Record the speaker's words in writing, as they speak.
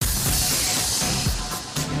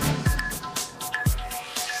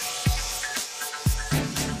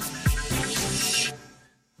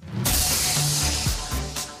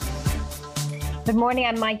Good morning,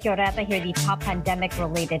 I'm Mike Yoreta. Here are the top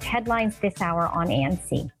pandemic-related headlines this hour on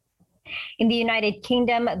ANC. In the United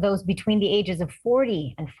Kingdom, those between the ages of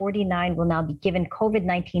 40 and 49 will now be given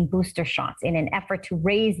COVID-19 booster shots in an effort to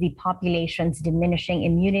raise the population's diminishing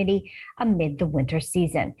immunity amid the winter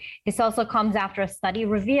season. This also comes after a study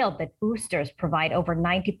revealed that boosters provide over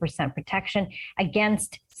 90% protection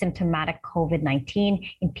against symptomatic COVID-19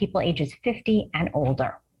 in people ages 50 and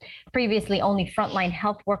older. Previously, only frontline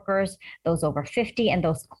health workers, those over 50, and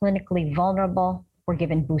those clinically vulnerable were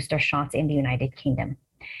given booster shots in the United Kingdom.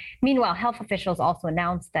 Meanwhile, health officials also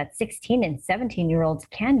announced that 16 and 17-year-olds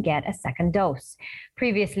can get a second dose.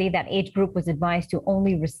 Previously, that age group was advised to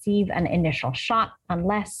only receive an initial shot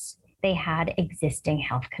unless they had existing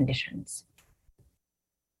health conditions.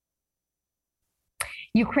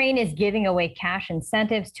 Ukraine is giving away cash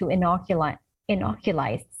incentives to inoculized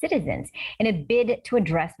citizens in a bid to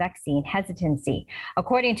address vaccine hesitancy.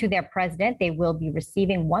 According to their president, they will be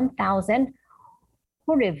receiving 1,000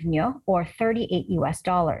 hryvnia, or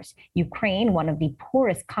 $38. Ukraine, one of the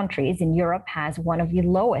poorest countries in Europe, has one of the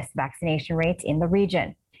lowest vaccination rates in the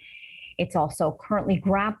region. It's also currently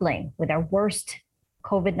grappling with our worst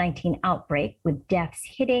COVID-19 outbreak, with deaths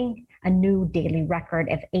hitting a new daily record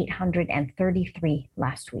of 833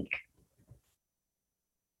 last week.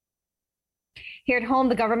 Here at home,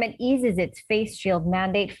 the government eases its face shield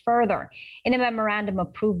mandate further. In a memorandum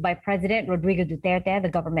approved by President Rodrigo Duterte, the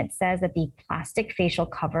government says that the plastic facial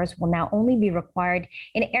covers will now only be required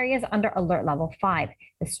in areas under Alert Level 5,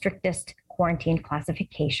 the strictest quarantine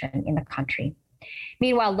classification in the country.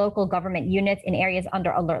 Meanwhile, local government units in areas under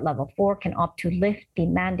Alert Level 4 can opt to lift the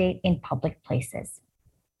mandate in public places.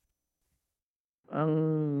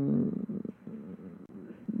 Ang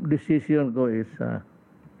decision ko is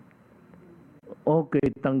okay,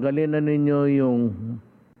 tanggalin na ninyo yung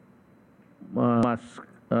mask,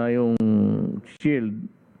 yung shield.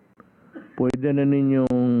 Pwede na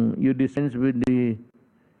ninyong you dispense with the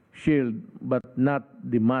shield but not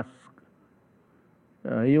the mask.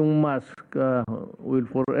 Yung mask will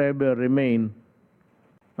forever remain,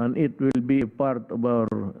 and it will be a part of our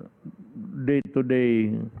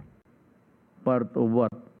day-to-day part of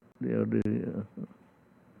what the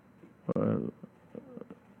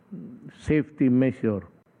safety measure.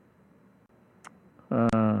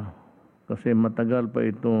 Kasi matagal pa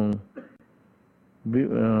itong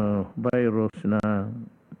virus na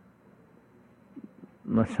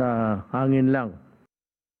nasa hangin lang.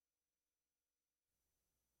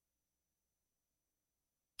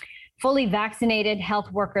 Fully vaccinated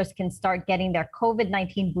health workers can start getting their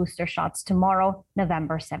COVID-19 booster shots tomorrow,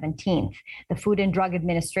 November 17th. The Food and Drug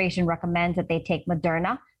Administration recommends that they take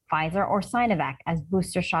Moderna, Pfizer, or Sinovac as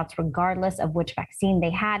booster shots regardless of which vaccine they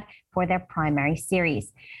had for their primary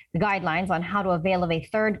series. The guidelines on how to avail of a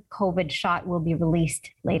third COVID shot will be released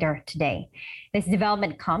later today. This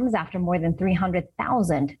development comes after more than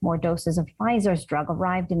 300,000 more doses of Pfizer's drug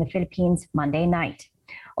arrived in the Philippines Monday night.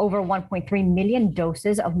 Over 1.3 million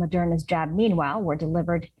doses of Moderna's jab, meanwhile, were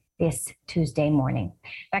delivered this Tuesday morning.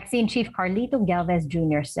 Vaccine Chief Carlito Galvez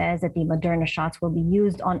Jr. says that the Moderna shots will be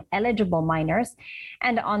used on eligible minors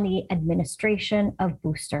and on the administration of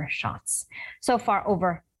booster shots. So far,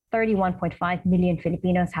 over 31.5 million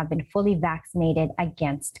Filipinos have been fully vaccinated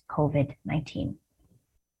against COVID-19.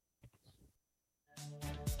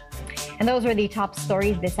 And those were the top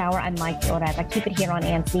stories this hour. I'm Mike Yoreta. Keep it here on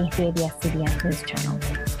ANC, the ABS-CBN News Channel.